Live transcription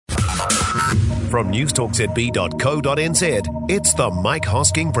From newstalkzb.co.nz, it's the Mike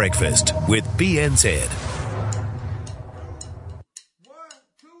Hosking Breakfast with BNZ.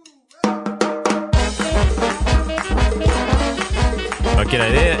 G'day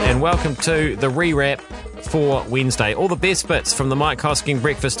there, and welcome to the rewrap for Wednesday. All the best bits from the Mike Hosking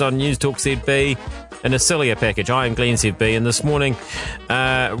Breakfast on News Talk ZB in a sillier package. I am Glenn ZB, and this morning,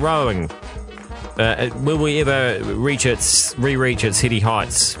 rowing. Will we ever re-reach its heady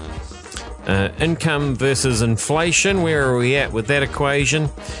heights? Income versus inflation, where are we at with that equation?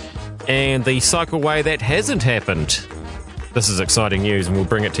 And the cycleway that hasn't happened. This is exciting news, and we'll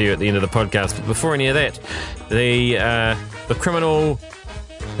bring it to you at the end of the podcast. But before any of that, the criminal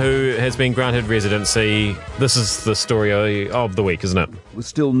who has been granted residency. This is the story of the week, isn't it? With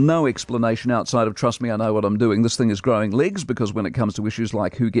still no explanation outside of "trust me, I know what I'm doing." This thing is growing legs because when it comes to issues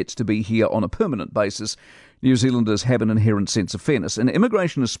like who gets to be here on a permanent basis, New Zealanders have an inherent sense of fairness. And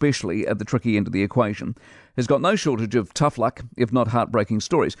immigration, especially at the tricky end of the equation, has got no shortage of tough luck, if not heartbreaking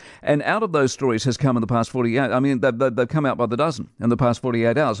stories. And out of those stories has come in the past 48, they've come out by the dozen in the past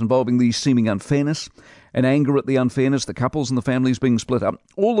 48 hours, involving the seeming unfairness and anger at the unfairness, the couples and the families being split up.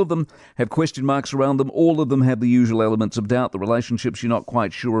 All of them have question marks around them. All of them have the usual elements of doubt, the relationships you're not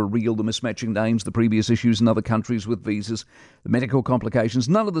quite sure are real, the mismatching names, the previous issues in other countries with visas, the medical complications.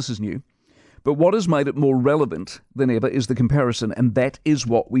 None of this is new. But what has made it more relevant than ever is the comparison, and that is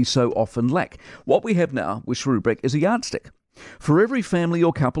what we so often lack. What we have now with Shrewsbury is a yardstick. For every family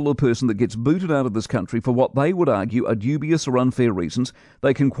or couple or person that gets booted out of this country for what they would argue are dubious or unfair reasons,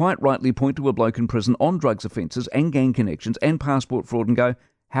 they can quite rightly point to a bloke in prison on drugs offences and gang connections and passport fraud and go,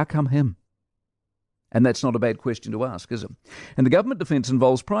 how come him? And that's not a bad question to ask, is it? And the government defence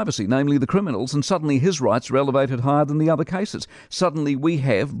involves privacy, namely the criminals, and suddenly his rights are elevated higher than the other cases. Suddenly we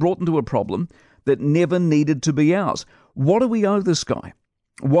have brought into a problem that never needed to be ours. What do we owe this guy?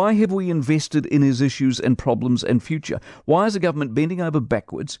 Why have we invested in his issues and problems and future? Why is the government bending over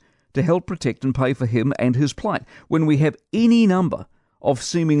backwards to help protect and pay for him and his plight when we have any number of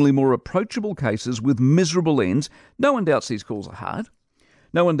seemingly more approachable cases with miserable ends? No one doubts these calls are hard.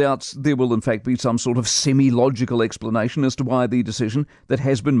 No one doubts there will in fact be some sort of semi-logical explanation as to why the decision that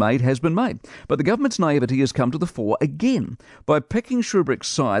has been made has been made. But the government's naivety has come to the fore again. By picking Shrewsbury's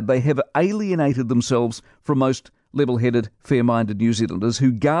side, they have alienated themselves from most level-headed, fair-minded New Zealanders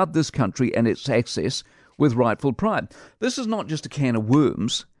who guard this country and its access with rightful pride. This is not just a can of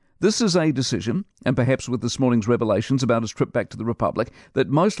worms. This is a decision, and perhaps with this morning's revelations about his trip back to the Republic, that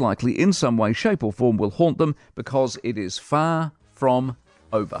most likely in some way, shape or form will haunt them because it is far from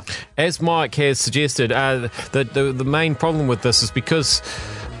over. As Mike has suggested, the main problem with this is because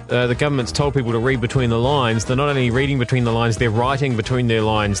the government's told people to read between the lines. They're not only reading between the lines, they're writing between their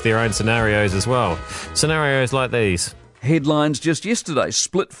lines their own scenarios as well. Scenarios like these. Headlines just yesterday: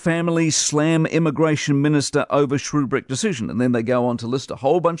 split family slam immigration minister over Shrewsbury decision. And then they go on to list a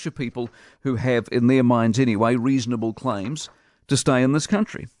whole bunch of people who have, in their minds anyway, reasonable claims to stay in this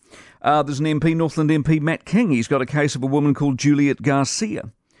country. There's an MP, Northland MP Matt King. He's got a case of a woman called Juliet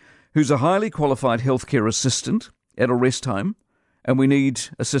Garcia, who's a highly qualified healthcare assistant at a rest home. And we need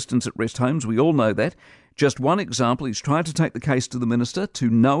assistance at rest homes. We all know that. Just one example, he's tried to take the case to the minister to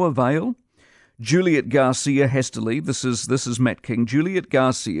no avail. Juliet Garcia has to leave. This is Matt King. Juliet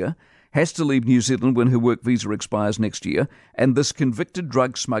Garcia has to leave New Zealand when her work visa expires next year. And this convicted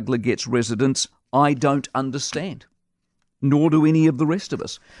drug smuggler gets residence. I don't understand. Nor do any of the rest of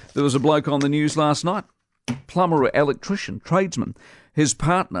us. There was a bloke on the news last night, plumber or electrician, tradesman. His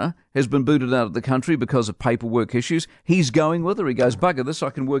partner has been booted out of the country because of paperwork issues. He's going with her. He goes, bugger this, I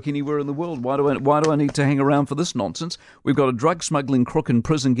can work anywhere in the world. Why do I need to hang around for this nonsense? We've got a drug smuggling crook in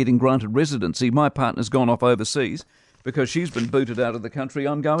prison getting granted residency. My partner's gone off overseas because she's been booted out of the country.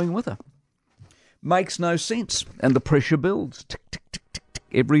 I'm going with her. Makes no sense. And the pressure builds. Tick, tick, tick, tick, tick.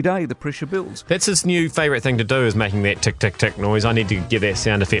 Every day the pressure builds. That's his new favourite thing to do, is making that tick, tick, tick noise. I need to get that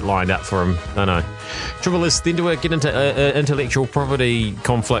sound effect lined up for him. I know. Trouble is, then do I get into intellectual property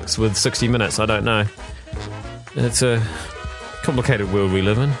conflicts with 60 Minutes? I don't know. It's a complicated world we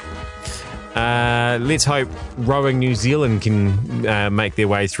live in. Let's hope Rowing New Zealand can make their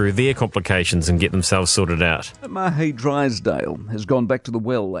way through their complications and get themselves sorted out. Mahe Drysdale has gone back to the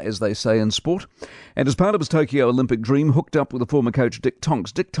well, as they say in sport, and as part of his Tokyo Olympic dream, hooked up with the former coach Dick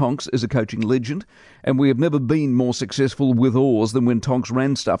Tonks. Dick Tonks is a coaching legend, and we have never been more successful with oars than when Tonks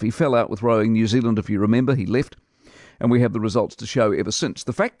ran stuff. He fell out with Rowing New Zealand, if you remember. He left, and we have the results to show ever since.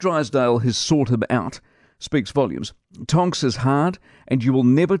 The fact Drysdale has sought him out speaks volumes. Tonks is hard, and you will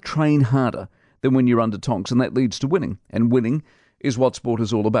never train harder than when you're under Tonks, and that leads to winning. And winning is what sport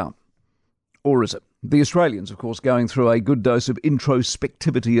is all about. Or is it? The Australians, of course, going through a good dose of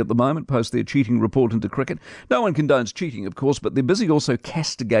introspectivity at the moment, post their cheating report into cricket. No one condones cheating, of course, but they're busy also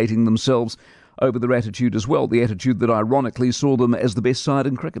castigating themselves over their attitude as well, the attitude that ironically saw them as the best side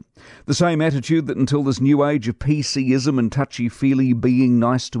in cricket. The same attitude that until this new age of PCism and touchy-feely being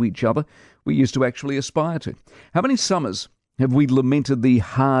nice to each other, we used to actually aspire to. How many summers have we lamented the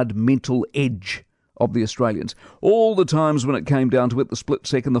hard mental edge of the Australians? All the times when it came down to it, the split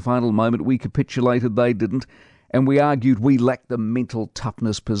second, the final moment, we capitulated, they didn't, and we argued we lacked the mental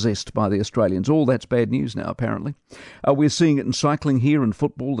toughness possessed by the Australians. All that's bad news now, apparently. We're seeing it in cycling here, in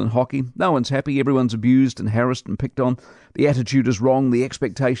football, and hockey. No one's happy, everyone's abused and harassed and picked on. The attitude is wrong, the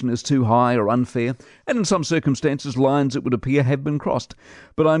expectation is too high or unfair, and in some circumstances, lines, it would appear, have been crossed.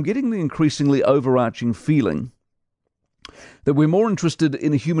 But I'm getting the increasingly overarching feeling that we're more interested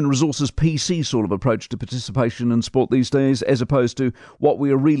in a human resources PC sort of approach to participation in sport these days, as opposed to what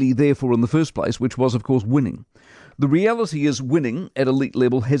we are really there for in the first place, which was, of course, winning. The reality is winning at elite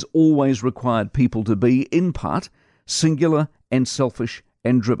level has always required people to be, in part, singular and selfish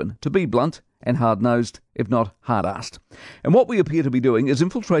and driven, to be blunt and hard-nosed, if not hard-assed. And what we appear to be doing is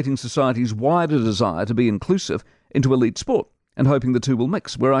infiltrating society's wider desire to be inclusive into elite sport, and hoping the two will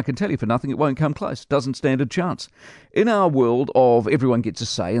mix, where I can tell you for nothing it won't come close. Doesn't stand a chance. In our world of everyone gets a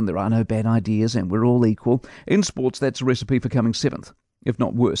say and there are no bad ideas and we're all equal, in sports that's a recipe for coming seventh, if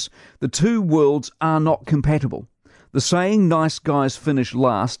not worse. The two worlds are not compatible. The saying nice guys finish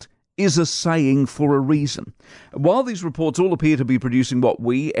last is a saying for a reason. While these reports all appear to be producing what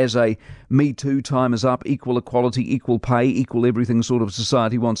we, as a Me Too, time is up, equal equality, equal pay, equal everything sort of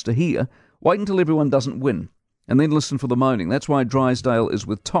society wants to hear, wait until everyone doesn't win. And then listen for the moaning. That's why Drysdale is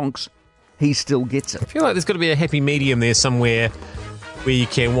with Tonks. He still gets it. I feel like there's got to be a happy medium there somewhere where you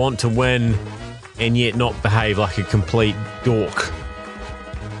can want to win and yet not behave like a complete dork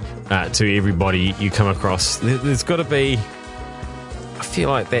to everybody you come across. There's got to be... I feel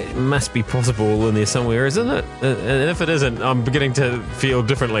like that must be possible in there somewhere, isn't it? And if it isn't, I'm beginning to feel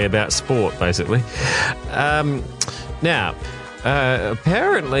differently about sport, basically. Now...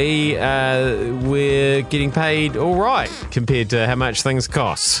 apparently, we're getting paid all right compared to how much things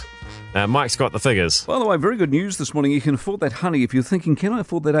cost. Mike's got the figures. By the way, very good news this morning. You can afford that honey. If you're thinking, can I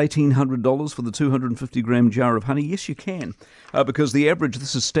afford that $1,800 for the 250-gram jar of honey? Yes, you can. Because the average,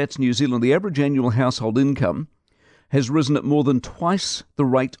 this is Stats New Zealand, the average annual household income has risen at more than twice the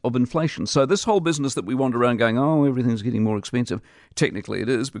rate of inflation. So this whole business that we wander around going, oh, everything's getting more expensive. Technically it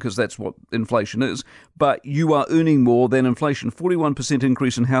is, because that's what inflation is. But you are earning more than inflation. 41%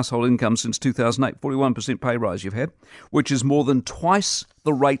 increase in household income since 2008. 41% pay rise you've had, which is more than twice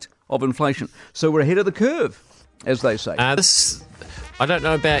the rate of inflation. So we're ahead of the curve, as they say. I don't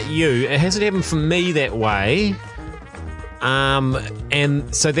know about you. It hasn't happened for me that way.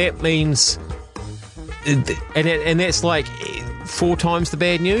 And so that means... And that's like 4 times the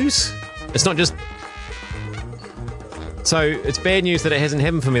bad news. It's not just... So it's bad news that it hasn't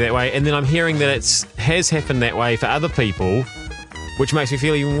happened for me that way, and then I'm hearing that it has happened that way for other people, which makes me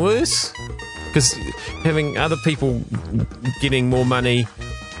feel even worse. Because having other people getting more money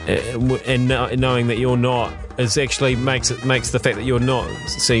and knowing that you're not is actually makes the fact that you're not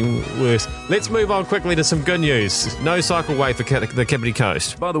seem worse. Let's move on quickly to some good news. No cycleway for the Kapiti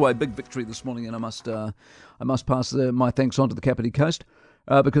Coast. By the way, big victory this morning, and I must pass my thanks on to the Kapiti Coast.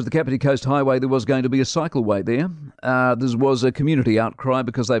 Because the Kapiti Coast Highway, there was going to be a cycleway there. There was a community outcry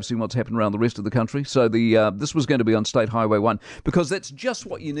because they've seen what's happened around the rest of the country. So this was going to be on State Highway 1, because that's just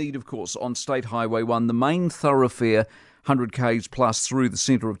what you need, of course, on State Highway 1, the main thoroughfare, 100 k's plus through the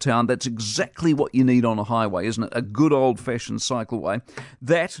centre of town. That's exactly what you need on a highway, isn't it? A good old-fashioned cycleway.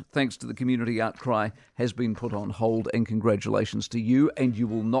 That, thanks to the community outcry, has been put on hold, and congratulations to you, and you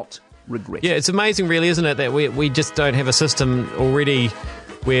will not regret. Yeah, it's amazing, really, isn't it, that we just don't have a system already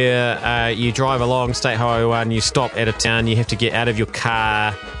where you drive along State Highway 1, you stop at a town, you have to get out of your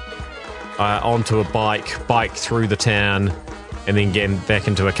car onto a bike through the town, and then get back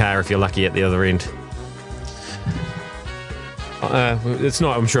into a car if you're lucky at the other end. It's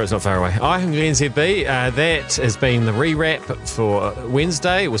not. I'm sure it's not far away. I'm Glenn ZB. That has been the rewrap for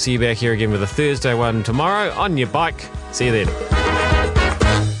Wednesday. We'll see you back here again with a Thursday one tomorrow on your bike. See you then.